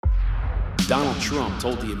Donald Trump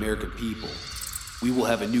told the American people, we will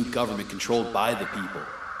have a new government controlled by the people.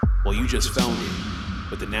 Well, you just found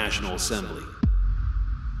it with the National Assembly.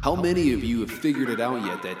 How many of you have figured it out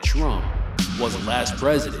yet that Trump was the last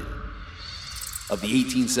president of the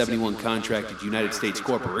 1871 contracted United States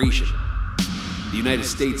Corporation? The United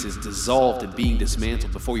States is dissolved and being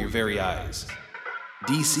dismantled before your very eyes.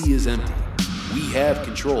 D.C. is empty. We have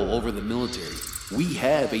control over the military. We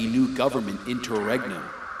have a new government interregnum.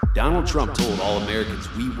 Donald Trump told all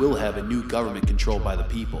Americans we will have a new government controlled by the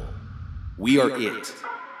people. We are it,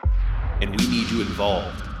 and we need you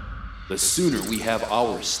involved. The sooner we have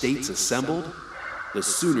our states assembled, the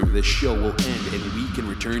sooner this show will end and we can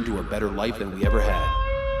return to a better life than we ever had.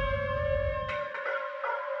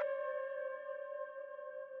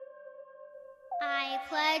 I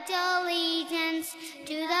pledge allegiance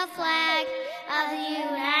to the flag of the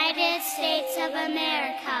United States of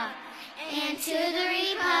America and to the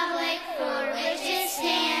republic for which it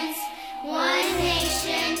stands, one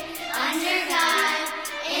nation, under God,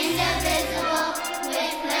 indivisible,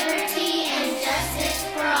 with liberty and justice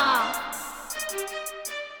for all.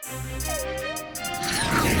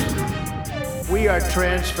 We are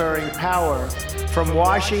transferring power from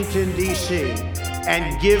Washington, D.C.,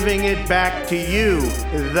 and giving it back to you,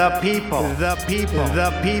 the people, the people,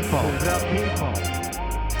 the people, the people.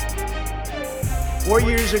 4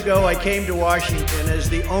 years ago, I came to Washington as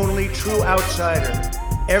the only true outsider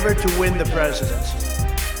ever to win the presidency.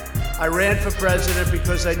 I ran for president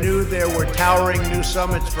because I knew there were towering new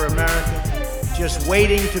summits for America just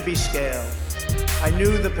waiting to be scaled. I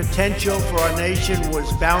knew the potential for our nation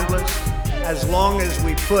was boundless as long as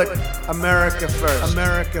we put America first.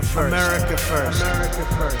 America first. America first. America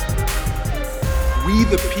first. We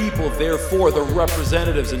the people, therefore, the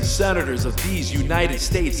representatives and senators of these United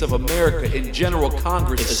States of America in General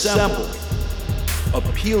Congress assemble,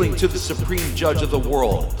 appealing to the Supreme Judge of the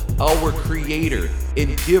world, our Creator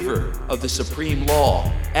and Giver of the Supreme Law,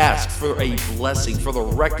 ask for a blessing for the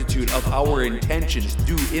rectitude of our intentions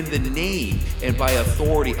due in the name and by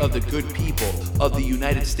authority of the good people of the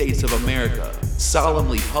United States of America,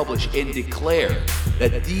 solemnly publish and declare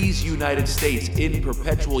that these United States in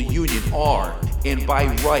perpetual union are, and by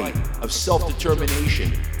right of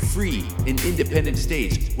self-determination, free and independent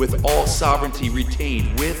states with all sovereignty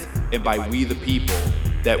retained with and by we the people,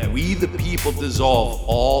 that we the people dissolve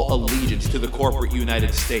all allegiance to the corporate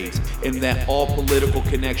United States, and that all political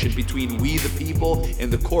connection between we the people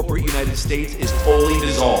and the corporate United States is totally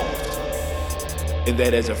dissolved, and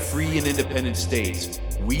that as a free and independent states,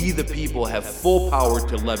 we the people have full power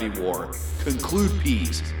to levy war, conclude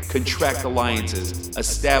peace, contract alliances,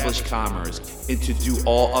 establish commerce, and to do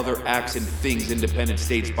all other acts and things independent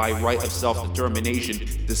states by right of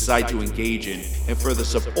self-determination decide to engage in, and for the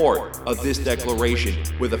support of this declaration,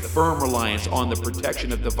 with a firm reliance on the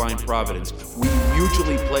protection of divine providence, we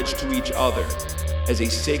mutually pledge to each other as a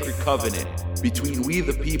sacred covenant between we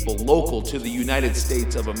the people local to the United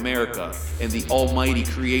States of America and the Almighty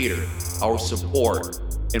Creator, our support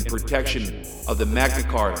and protection of the Magna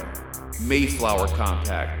Carta, Mayflower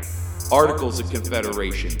Compact, Articles of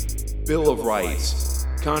Confederation, Bill of Rights,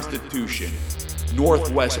 Constitution,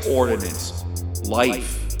 Northwest Ordinance,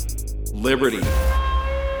 life, liberty,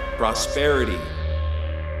 prosperity,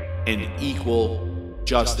 and equal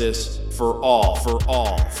justice for all, for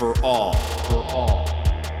all, for all, for all.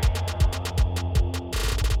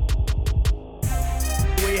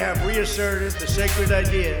 We have reasserted the sacred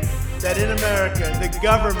idea that in America, the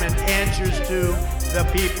government answers to the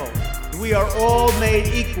people. We are all made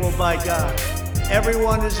equal by God.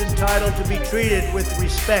 Everyone is entitled to be treated with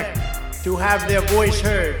respect, to have their voice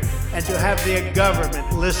heard, and to have their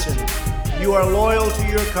government listen. You are loyal to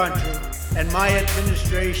your country, and my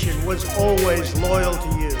administration was always loyal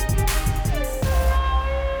to you.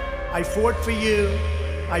 I fought for you,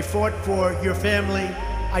 I fought for your family,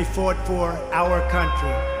 I fought for our country.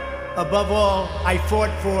 Above all, I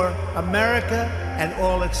fought for America and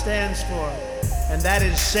all it stands for, and that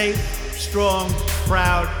is safe, strong,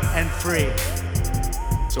 proud, and free.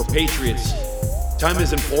 So patriots, time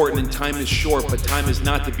is important and time is short, but time is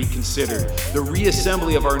not to be considered. The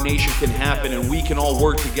reassembly of our nation can happen, and we can all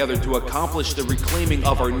work together to accomplish the reclaiming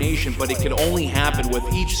of our nation, but it can only happen with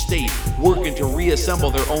each state working to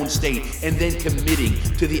reassemble their own state and then committing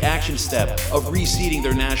to the action step of reseating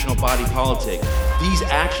their national body politic. These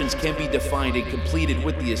actions can be defined and completed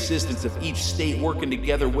with the assistance of each state working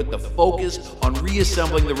together with the focus on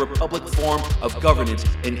reassembling the republic form of governance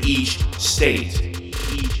in each state.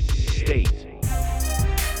 Each state.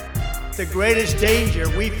 The greatest danger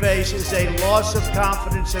we face is a loss of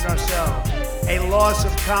confidence in ourselves, a loss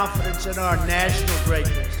of confidence in our national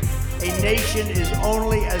greatness, a nation is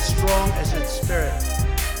only as strong as its spirit.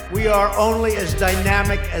 We are only as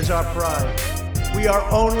dynamic as our pride. We are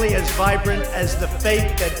only as vibrant as the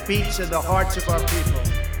faith that beats in the hearts of our people.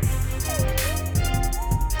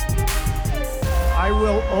 I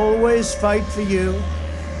will always fight for you.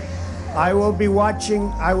 I will be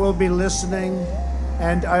watching, I will be listening,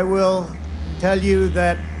 and I will tell you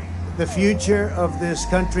that the future of this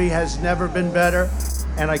country has never been better,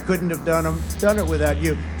 and I couldn't have done it without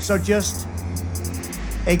you. So just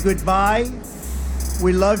a goodbye.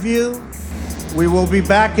 We love you. We will be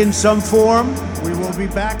back in some form. We will be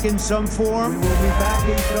back in some form. We will be back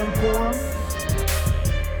in some form.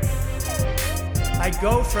 I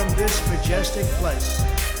go from this majestic place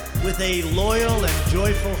with a loyal and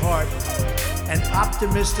joyful heart, an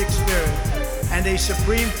optimistic spirit, and a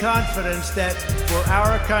supreme confidence that for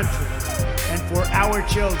our country and for our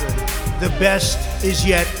children, the best is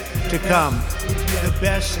yet to come. The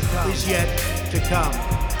best is yet to come.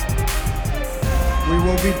 We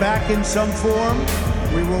will be back in some form.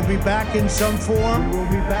 We will be back in some form. We will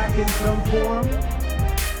be back in some form.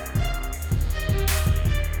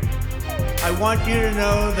 I want you to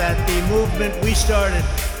know that the movement we started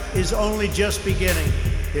is only just beginning.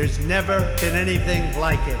 There's never been anything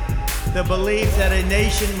like it. The belief that a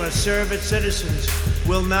nation must serve its citizens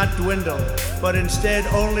will not dwindle, but instead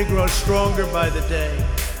only grow stronger by the day.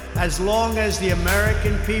 As long as the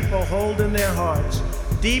American people hold in their hearts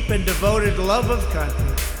deep and devoted love of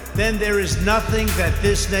country, then there is nothing that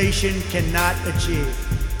this nation cannot achieve.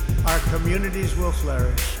 Our communities will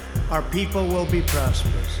flourish. Our people will be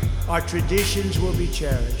prosperous. Our traditions will be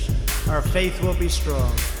cherished. Our faith will be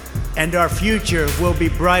strong. And our future will be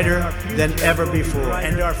brighter than ever before.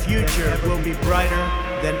 And our future will be brighter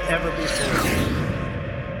than ever before.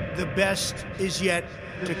 The best is yet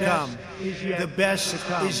to come. The best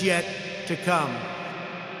is yet to come.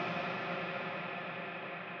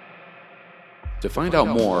 To find out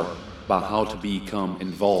more about how to become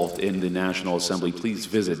involved in the National Assembly, please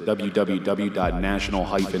visit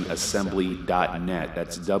www.national-assembly.net.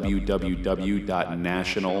 That's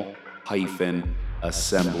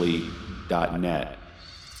www.national-assembly.net.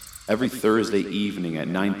 Every Thursday evening at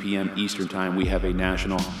 9 p.m. Eastern Time, we have a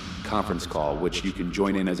national conference call, which you can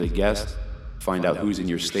join in as a guest, find out who's in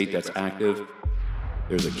your state that's active.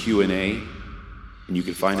 There's a Q&A, and you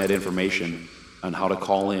can find that information on how to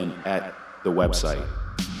call in at the website.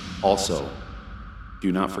 Also,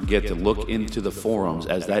 do not forget to look into the forums,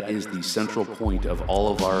 as that is the central point of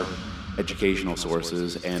all of our educational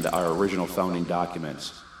sources and our original founding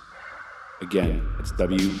documents. Again, it's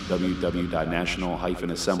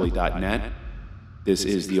www.national-assembly.net. This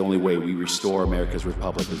is the only way we restore America's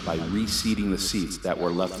republic, is by reseating the seats that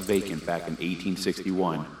were left vacant back in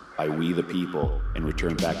 1861 by we the people, and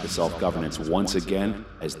return back to self-governance once again,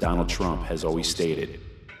 as Donald Trump has always stated.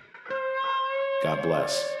 God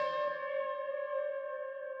bless.